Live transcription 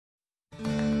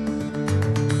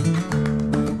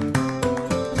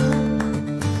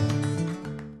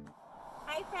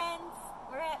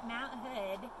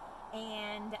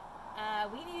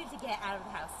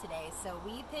today. So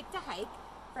we picked a hike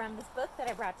from this book that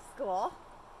I brought to school.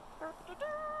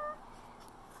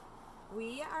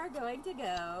 We are going to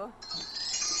go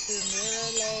to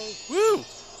Mirror Lake. Woo!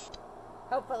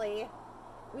 Hopefully.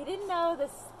 We didn't know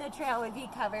the trail would be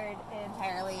covered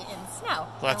entirely in snow.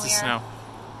 Lots of snow.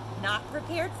 Not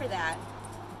prepared for that.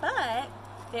 But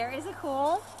there is a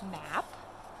cool map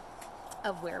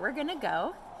of where we're going to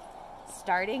go.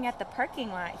 Starting at the parking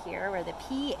lot here where the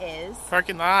P is.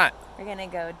 Parking lot. We're going to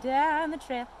go down the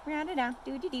trail, round and down,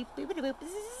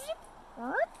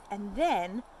 and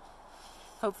then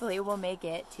hopefully we'll make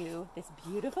it to this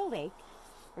beautiful lake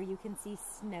where you can see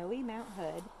snowy Mount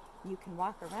Hood. You can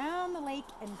walk around the lake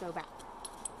and go back.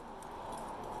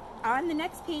 On the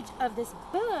next page of this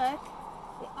book,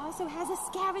 it also has a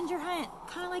scavenger hunt,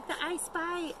 kind of like the I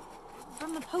Spy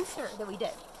from the poster that we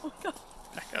did.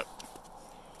 Back up.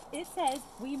 It says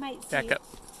we might see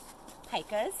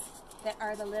pikas, that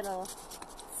are the little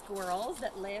squirrels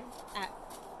that live at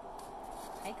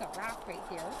Pika Rock right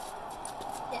here.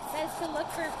 It says to look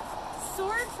for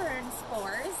sword fern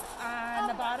spores on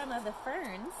the bottom of the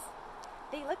ferns.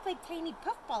 They look like tiny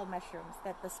puffball mushrooms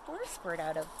that the spores squirt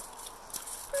out of.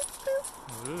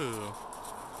 Ooh.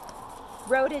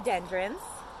 Rhododendrons.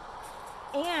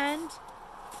 And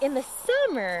in the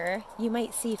summer, you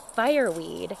might see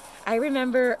fireweed. I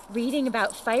remember reading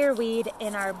about fireweed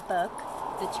in our book,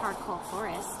 The Charcoal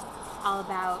Forest, all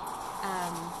about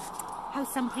how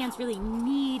some plants really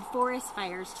need forest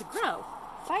fires to grow.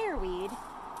 Fireweed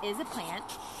is a plant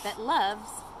that loves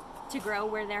to grow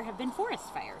where there have been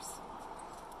forest fires.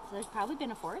 So there's probably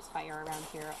been a forest fire around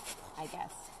here, I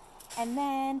guess. And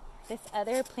then this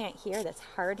other plant here that's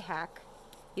hardhack,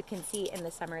 you can see in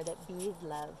the summer that bees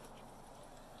love.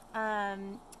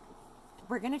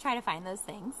 We're going to try to find those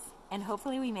things, and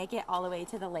hopefully we make it all the way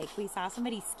to the lake. We saw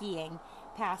somebody skiing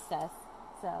past us,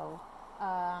 so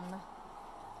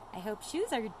I hope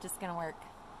shoes are just going to work.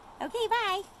 Okay,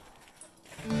 bye!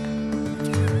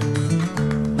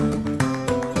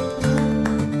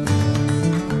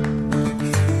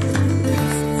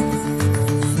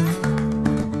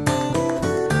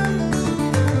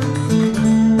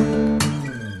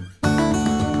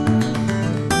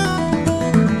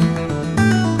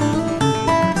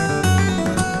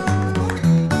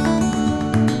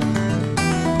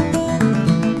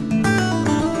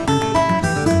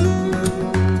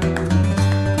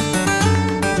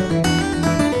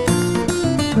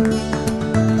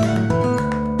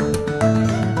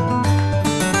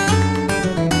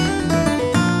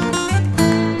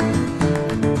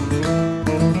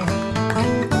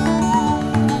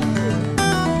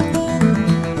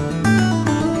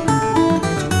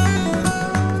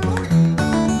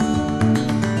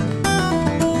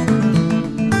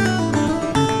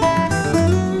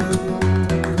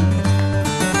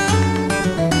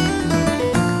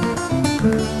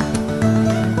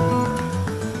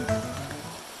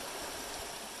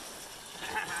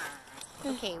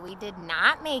 Okay, we did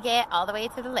not make it all the way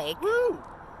to the lake. Woo!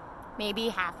 Maybe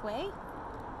halfway.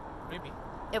 Maybe.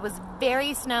 It was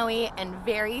very snowy and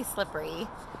very slippery.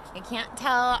 I can't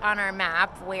tell on our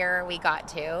map where we got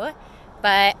to,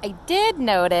 but I did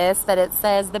notice that it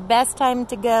says the best time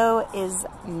to go is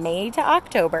May to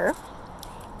October.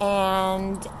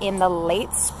 And in the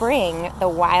late spring, the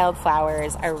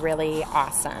wildflowers are really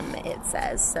awesome, it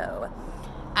says. So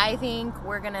I think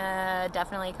we're gonna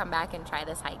definitely come back and try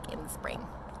this hike in the spring.